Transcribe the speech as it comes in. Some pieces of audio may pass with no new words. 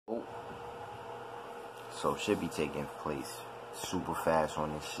So shit be taking place super fast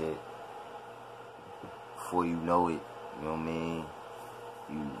on this shit. Before you know it, you know what I mean?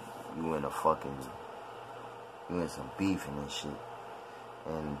 You in a fucking, you in some beefing and shit.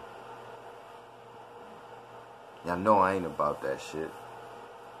 And y'all know I ain't about that shit.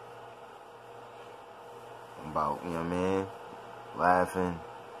 I'm about, you know what I mean? Laughing,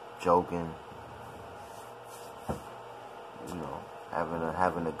 joking, you know,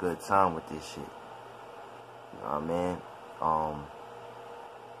 having a good time with this shit. You know what I mean?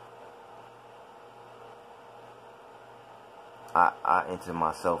 I enter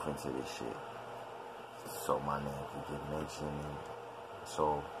myself into this shit, so my name can get mentioned. And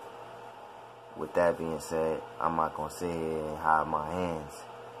so, with that being said, I'm not gonna sit here and hide my hands.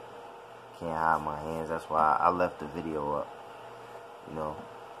 Can't hide my hands. That's why I left the video up. You know,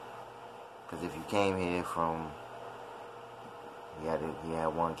 because if you came here from, he had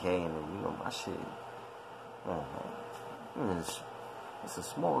 1K, and you know my shit. Come on, man. It's a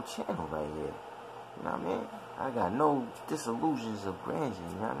small channel right here. You know what I mean? I got no disillusions of grandeur.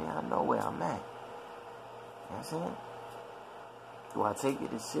 You know what I mean? I know where I'm at. You know what I'm saying? Do I take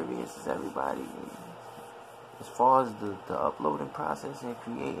it as serious as everybody? As far as the uploading process and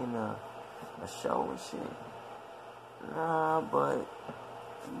creating a show and shit? Nah, but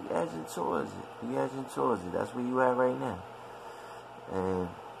you edging towards it. You edging towards it. That's where you at right now. And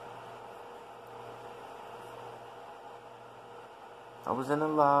I was in a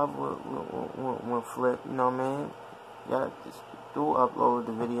live with Flip, you know what I mean? Yeah, just do upload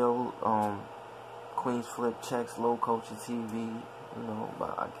the video. Queenz Flip checks Low Culture TV, you know,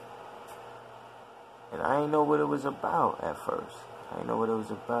 and I didn't know what it was about at first. I didn't know what it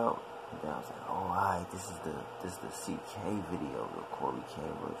was about. And then I was like, oh, alright, this is the CK video, the Corey K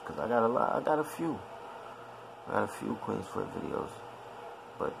verse, because I got a few Queenz Flip videos,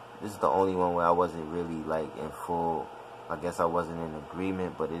 but this is the only one where I wasn't really like in full. I guess I wasn't in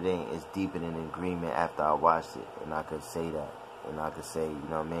agreement, but it's deeper than agreement after I watched it, and I could say that, and I could say, you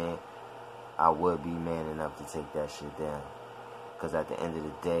know what I mean, I would be man enough to take that shit down, because at the end of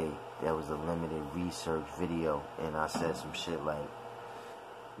the day, there was a limited research video, and I said some shit like,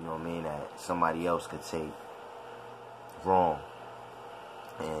 you know what I mean, that somebody else could take wrong,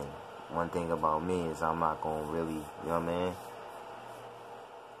 and one thing about me is I'm not gonna really, you know what I mean,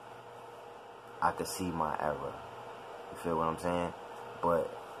 I could see my error. You feel what I'm saying? But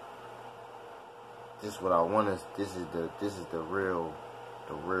this is what I want to. This is the real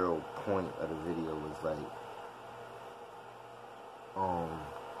point of the video is like,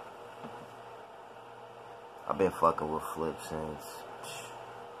 I've been fucking with Flip since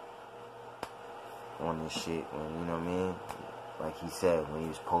on this shit when, you know what I mean? Like he said, when he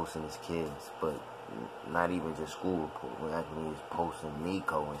was posting his kids, but not even just school report. When he was posting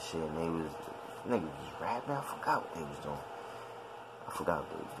Nico and shit, and they was. Niggas was rapping. I forgot what they was doing.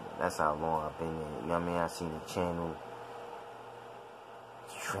 That's how long I've been there. You know what I mean? I seen the channel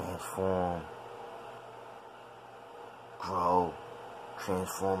transform, grow,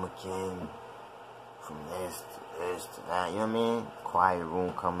 transform again, from this to this to that. You know what I mean? Quiet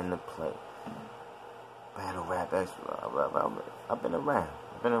Room come into play. Battle rap extra. I've been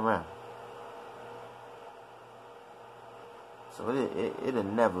around. So it'll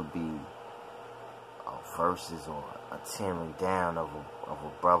never be verses or a tearing down of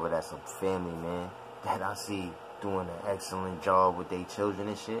a brother that's a family man that I see doing an excellent job with their children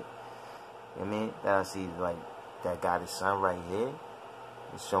and shit. You know what I mean? That I see like that got his son right here.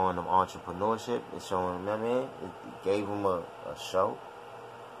 It's showing them entrepreneurship. It's showing them, you know what I mean? It gave him a show. You know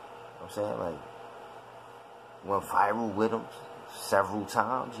what I'm saying? Like went viral with him several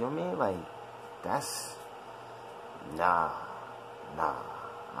times. You know what I mean? Like that's nah.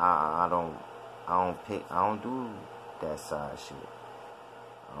 I don't do that side shit.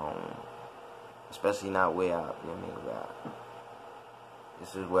 Especially not where I, you know what I mean,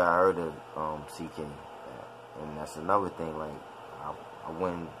 this is where I heard of CK at. And that's another thing, like, I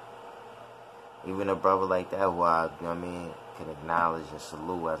wouldn't, even a brother like that who I, you know what I mean, can acknowledge and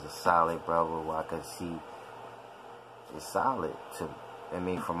salute as a solid brother, who I could see is solid to, I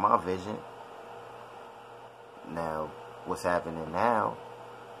mean, from my vision. Now, what's happening now,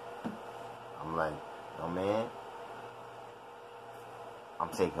 I'm like, oh man, I'm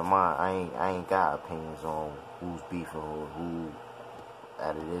taking mine. I ain't got opinions on who's beefing or who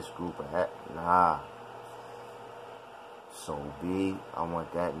out of this group or that. Nah. So be. I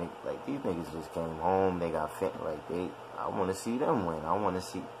want that nigga. Like these niggas just came home. They got fit. Like I want to see them win. I want to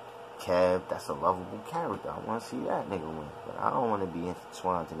see Kev. That's a lovable character. I want to see that nigga win. But I don't want to be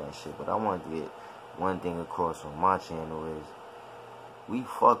intertwined to that shit. But I want to get one thing across on my channel is we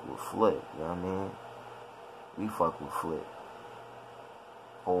fuck with Flip. You know what I mean? we fuck with Flip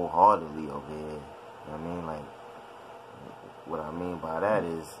wholeheartedly over here. You know what I mean? Like, what I mean by that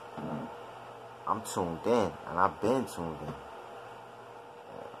is, I'm tuned in, and I've been tuned in.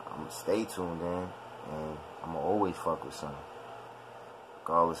 I'm gonna stay tuned in, and I'm gonna always fuck with something,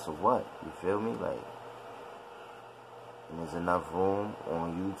 regardless of what. You feel me? Like, and there's enough room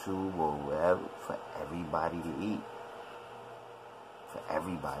on YouTube or wherever for everybody to eat. For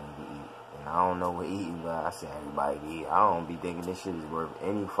everybody to eat. And I don't know what eating, but I say everybody to eat. I don't be thinking this shit is worth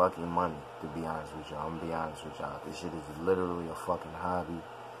any fucking money, to be honest with y'all. I'm gonna be honest with y'all. This shit is literally a fucking hobby.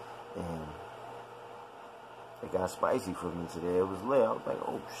 And it got spicy for me today. It was lit. I was like,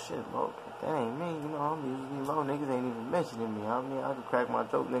 oh shit, look, that ain't me. You know, I'm usually low. Niggas ain't even mentioning me. I mean, I could crack my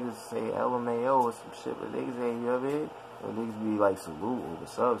joke. Niggas say LMAO or some shit, but niggas ain't, you know what I mean? Niggas be like, salute or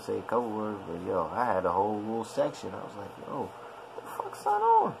what's up, say a couple words. But yo, I had a whole little section. I was like, yo, what the fuck's going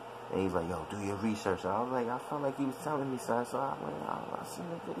on? And he's like, yo, do your research. I was like, I felt like he was telling me something. So I went, I seen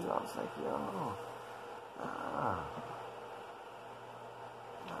the video. I was like, yo,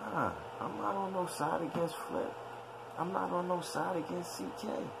 I'm not on no side against Flip. I'm not on no side against CK.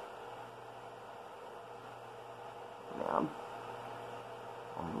 Man,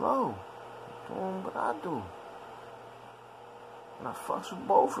 I'm low. I'm doing what I do. And I fucks with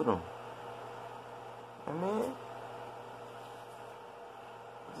both of them. I mean,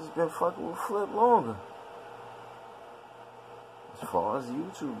 I just been fucking with Flip longer. As far as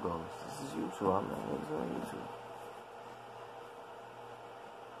YouTube goes, this is YouTube. I'm not niggas on YouTube.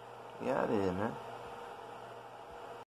 Yeah, it is, man.